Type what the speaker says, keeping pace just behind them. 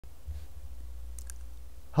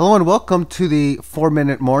Hello and welcome to the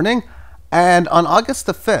 4-Minute Morning. And on August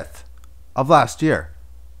the 5th of last year,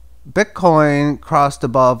 Bitcoin crossed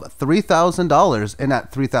above $3,000 in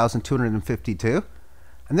at 3,252.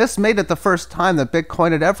 And this made it the first time that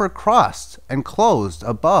Bitcoin had ever crossed and closed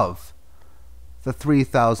above the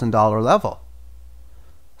 $3,000 level.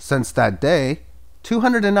 Since that day,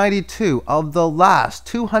 292 of the last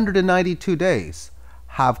 292 days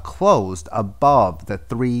have closed above the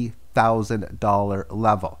 $3,000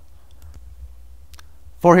 level.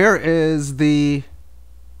 For here is the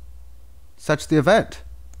event.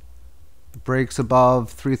 Breaks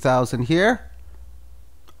above 3,000 here.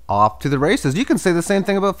 Off to the races. You can say the same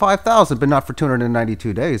thing about 5,000, but not for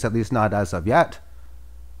 292 days, at least not as of yet.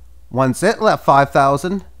 Once it left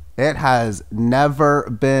 5,000, it has never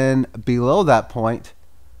been below that point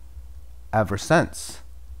ever since.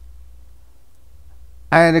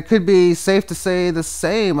 And it could be safe to say the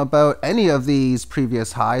same about any of these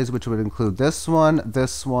previous highs, which would include this one,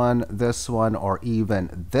 this one, this one, or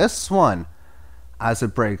even this one as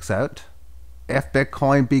it breaks out, if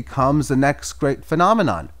Bitcoin becomes the next great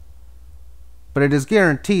phenomenon. But it is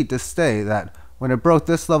guaranteed to stay that when it broke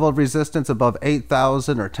this level of resistance above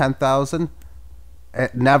 8,000 or 10,000,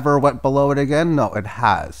 it never went below it again. No, it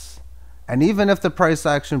has. And even if the price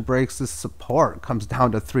action breaks this support, comes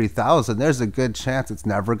down to 3,000, there's a good chance it's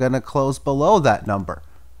never going to close below that number.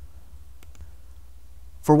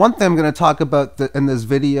 For one thing I'm going to talk about in this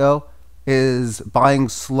video is buying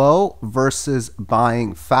slow versus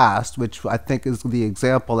buying fast, which I think is the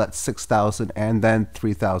example at 6,000 and then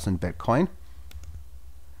 3,000 Bitcoin.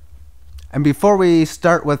 And before we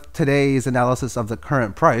start with today's analysis of the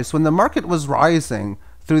current price, when the market was rising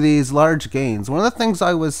through these large gains, one of the things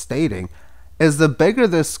I was stating is the bigger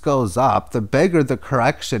this goes up, the bigger the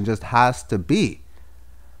correction just has to be.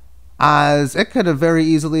 As it could have very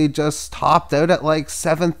easily just topped out at like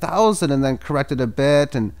 7,000 and then corrected a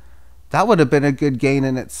bit, and that would have been a good gain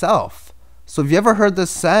in itself. So have you ever heard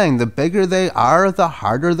this saying, the bigger they are, the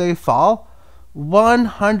harder they fall?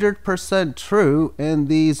 100% true in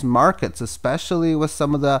these markets, especially with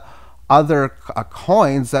some of the other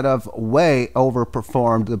coins that have way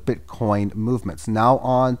overperformed the Bitcoin movements. Now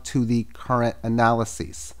on to the current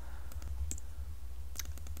analyses.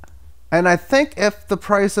 And I think if the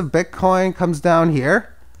price of Bitcoin comes down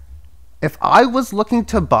here, if I was looking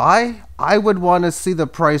to buy, I would want to see the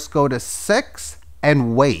price go to 6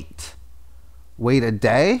 and wait. Wait a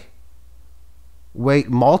day. Wait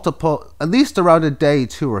multiple, at least around a day,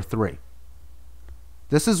 2 or 3.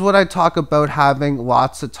 This is what I talk about having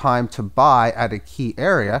lots of time to buy at a key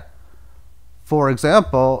area. For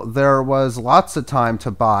example, there was lots of time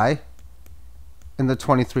to buy in the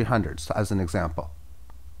 2300s as an example.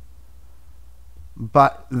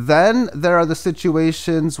 But then there are the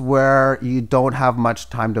situations where you don't have much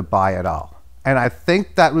time to buy at all. And I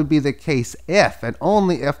think that would be the case if and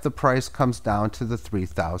only if the price comes down to the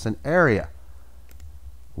 3,000 area.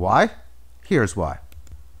 Why? Here's why.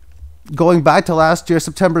 Going back to last year,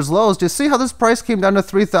 September's lows, do you see how this price came down to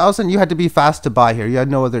 3,000? You had to be fast to buy here. You had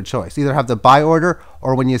no other choice. Either have the buy order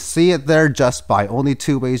or when you see it there, just buy. Only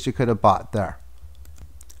two ways you could have bought there.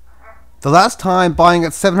 The last time buying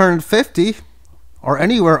at 750 or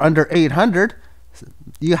anywhere under 800,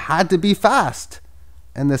 you had to be fast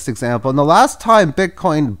in this example. And the last time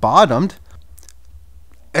Bitcoin bottomed,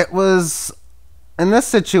 it was in this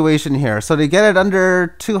situation here. So to get it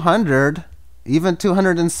under 200, even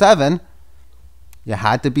 207, you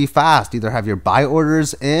had to be fast. Either have your buy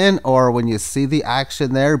orders in, or when you see the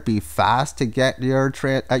action there, be fast to get your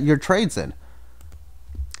trades in.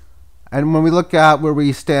 And when we look at where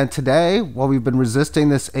we stand today, well, we've been resisting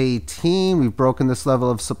this 18. We've broken this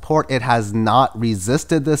level of support. It has not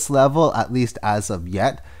resisted this level, at least as of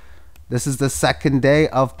yet. This is the second day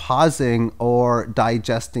of pausing or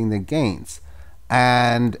digesting the gains.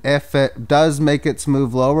 And if it does make its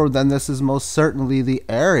move lower, then this is most certainly the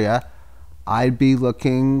area I'd be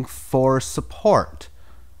looking for support.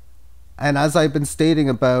 And as I've been stating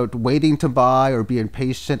about waiting to buy or being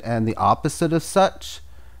patient and the opposite of such,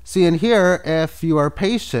 see in here, if you are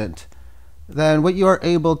patient, then what you are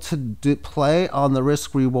able to play on the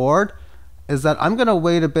risk reward is that I'm going to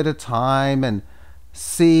wait a bit of time and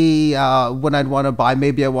see when I'd want to buy.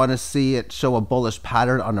 Maybe I want to see it show a bullish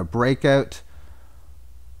pattern on a breakout.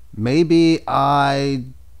 Maybe I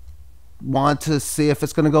want to see if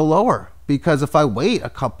it's going to go lower, because if I wait a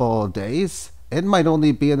couple of days, it might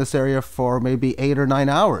only be in this area for maybe 8 or 9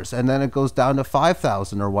 hours, and then it goes down to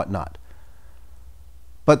 5,000 or whatnot.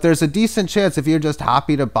 But there's a decent chance if you're just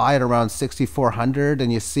happy to buy it around 6,400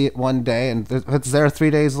 and you see it one day and it's there 3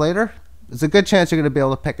 days later, there's a good chance you're going to be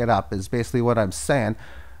able to pick it up, is basically what I'm saying.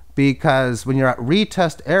 because when you're at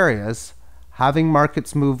retest areas, having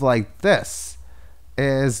markets move like this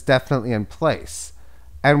is definitely in place.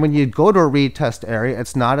 And when you go to a retest area,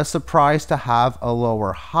 it's not a surprise to have a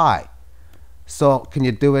lower high. So can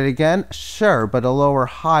you do it again? Sure, but a lower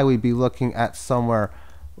high, we'd be looking at somewhere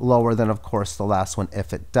lower than, of course, the last one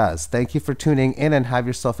if it does. Thank you for tuning in and have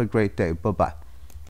yourself a great day. Bye-bye.